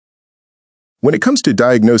When it comes to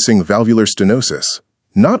diagnosing valvular stenosis,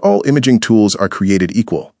 not all imaging tools are created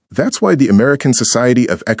equal. That's why the American Society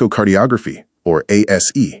of Echocardiography, or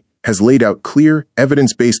ASE, has laid out clear,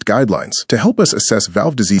 evidence-based guidelines to help us assess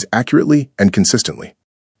valve disease accurately and consistently.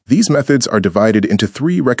 These methods are divided into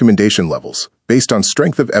 3 recommendation levels, based on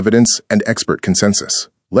strength of evidence and expert consensus.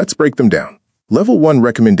 Let's break them down. Level 1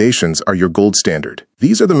 recommendations are your gold standard.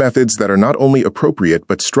 These are the methods that are not only appropriate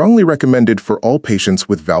but strongly recommended for all patients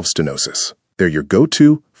with valve stenosis. They're your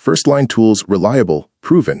go-to, first-line tools, reliable,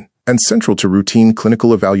 proven, and central to routine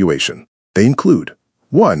clinical evaluation. They include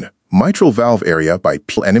 1. Mitral valve area by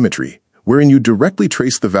planimetry, wherein you directly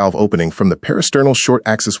trace the valve opening from the peristernal short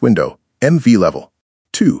axis window, MV level.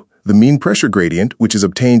 2. The mean pressure gradient, which is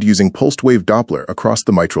obtained using pulsed wave Doppler across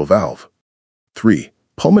the mitral valve. 3.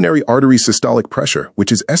 Pulmonary artery systolic pressure,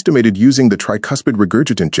 which is estimated using the tricuspid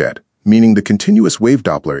regurgitant jet, meaning the continuous wave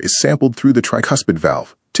Doppler is sampled through the tricuspid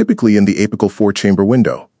valve, typically in the apical 4-chamber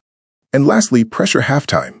window. And lastly, pressure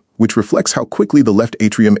half-time, which reflects how quickly the left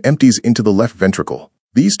atrium empties into the left ventricle.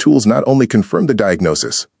 These tools not only confirm the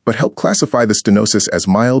diagnosis, but help classify the stenosis as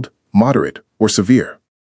mild, moderate, or severe.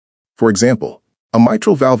 For example, a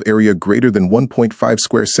mitral valve area greater than 1.5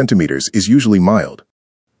 square centimeters is usually mild.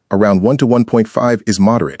 Around 1 to 1.5 is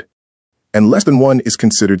moderate, and less than 1 is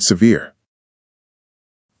considered severe.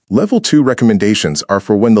 Level 2 recommendations are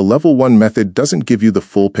for when the Level 1 method doesn't give you the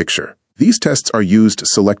full picture. These tests are used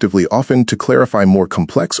selectively, often to clarify more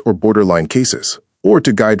complex or borderline cases, or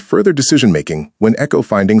to guide further decision-making when echo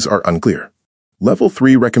findings are unclear. Level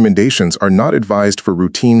 3 recommendations are not advised for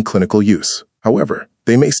routine clinical use. However,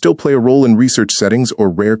 they may still play a role in research settings or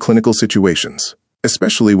rare clinical situations,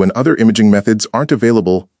 especially when other imaging methods aren't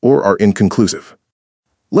available or are inconclusive.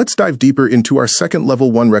 Let's dive deeper into our second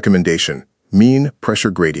Level 1 recommendation, mean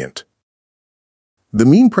pressure gradient. The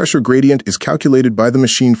mean pressure gradient is calculated by the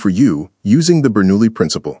machine for you using the Bernoulli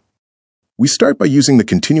principle. We start by using the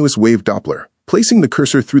continuous wave Doppler, placing the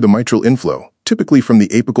cursor through the mitral inflow, typically from the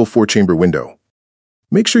apical 4-chamber window.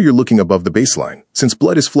 Make sure you're looking above the baseline, since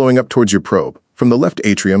blood is flowing up towards your probe, from the left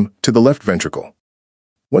atrium to the left ventricle.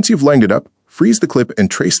 Once you've lined it up, freeze the clip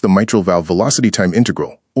and trace the mitral valve velocity time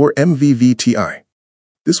integral, or MVVTI.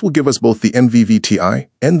 This will give us both the MVVTI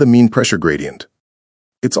and the mean pressure gradient.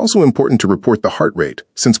 It's also important to report the heart rate,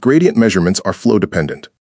 since gradient measurements are flow-dependent.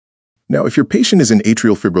 Now, if your patient is in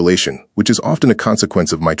atrial fibrillation, which is often a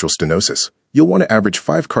consequence of mitral stenosis, you'll want to average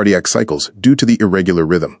 5 cardiac cycles due to the irregular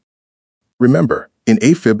rhythm. Remember, in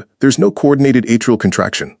AFib, there's no coordinated atrial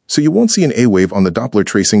contraction, so you won't see an A wave on the Doppler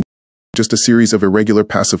tracing, just a series of irregular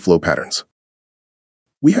passive flow patterns.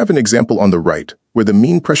 We have an example on the right, where the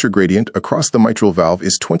mean pressure gradient across the mitral valve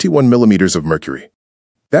is 21 millimeters of mercury.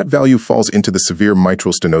 That value falls into the severe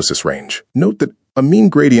mitral stenosis range. Note that a mean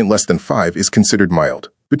gradient less than 5 is considered mild,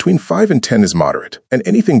 between 5 and 10 is moderate, and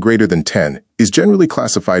anything greater than 10 is generally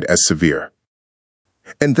classified as severe.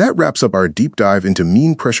 And that wraps up our deep dive into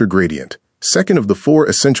mean pressure gradient, second of the 4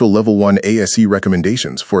 essential Level 1 ASE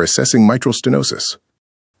recommendations for assessing mitral stenosis.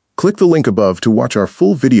 Click the link above to watch our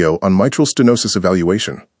full video on mitral stenosis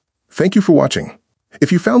evaluation. Thank you for watching.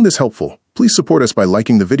 If you found this helpful, please support us by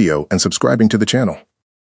liking the video and subscribing to the channel.